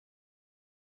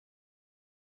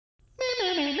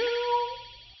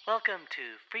Welcome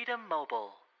to Freedom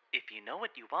Mobile. If you know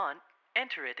what you want,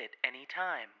 enter it at any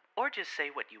time, or just say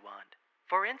what you want.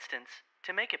 For instance,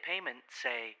 to make a payment,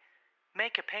 say,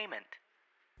 make a payment.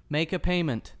 Make a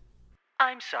payment.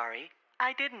 I'm sorry,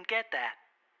 I didn't get that.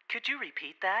 Could you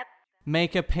repeat that?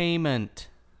 Make a payment.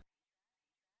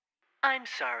 I'm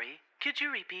sorry, could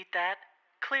you repeat that?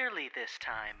 Clearly this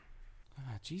time.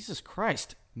 Jesus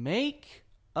Christ. Make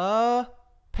a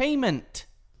payment.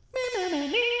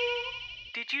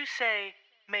 Did you say,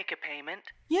 make a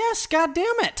payment? Yes,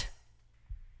 goddammit.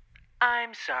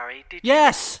 I'm sorry, did you...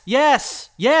 Yes,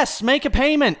 make a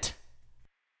payment.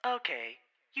 Okay,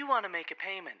 you want to make a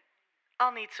payment.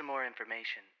 I'll need some more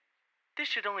information. This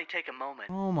should only take a moment.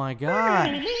 Oh my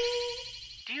God.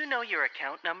 Do you know your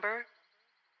account number?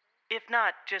 If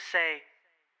not, just say,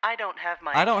 I don't have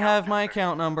my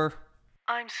account number.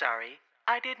 I'm sorry,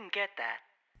 I didn't get that.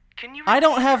 Can you I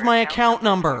don't repeat have your my account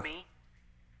number. for me?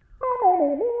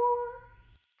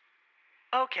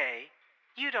 Okay,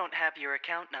 you don't have your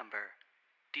account number.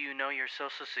 Do you know your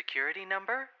social security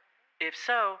number? If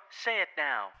so, say it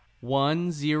now.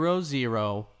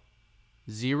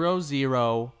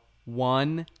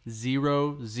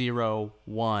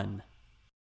 100001001.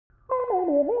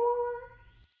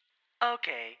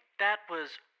 Okay, that was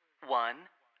 1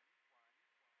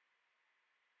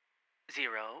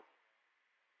 0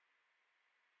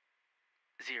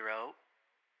 0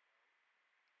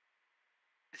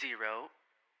 0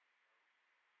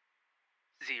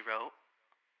 0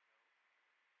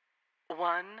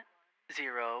 1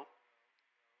 0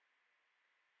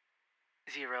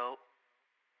 0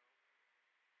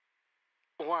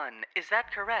 1. Is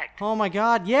that correct? Oh my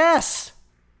God, yes.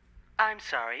 I'm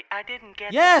sorry, I didn't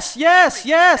get Yes.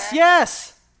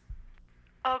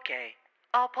 Okay,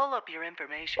 I'll pull up your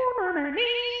information.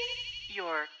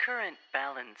 Your current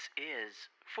balance is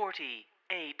 $48.00.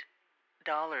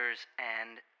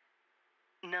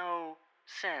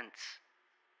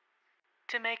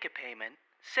 To make a payment,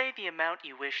 say the amount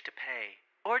you wish to pay,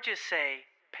 or just say,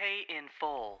 pay in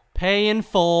full. Pay in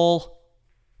full.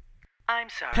 I'm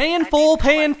sorry. Pay in full.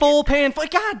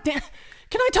 God damn.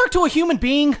 Can I talk to a human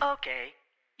being? Okay,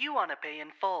 you want to pay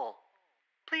in full.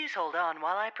 Please hold on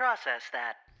while I process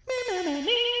that.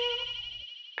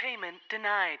 Payment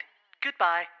denied.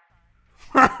 Goodbye.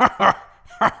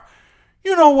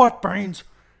 You know what, Brains?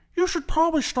 You should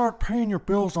probably start paying your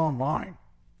bills online.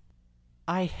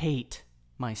 I hate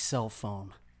my cell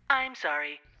phone. I'm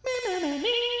sorry.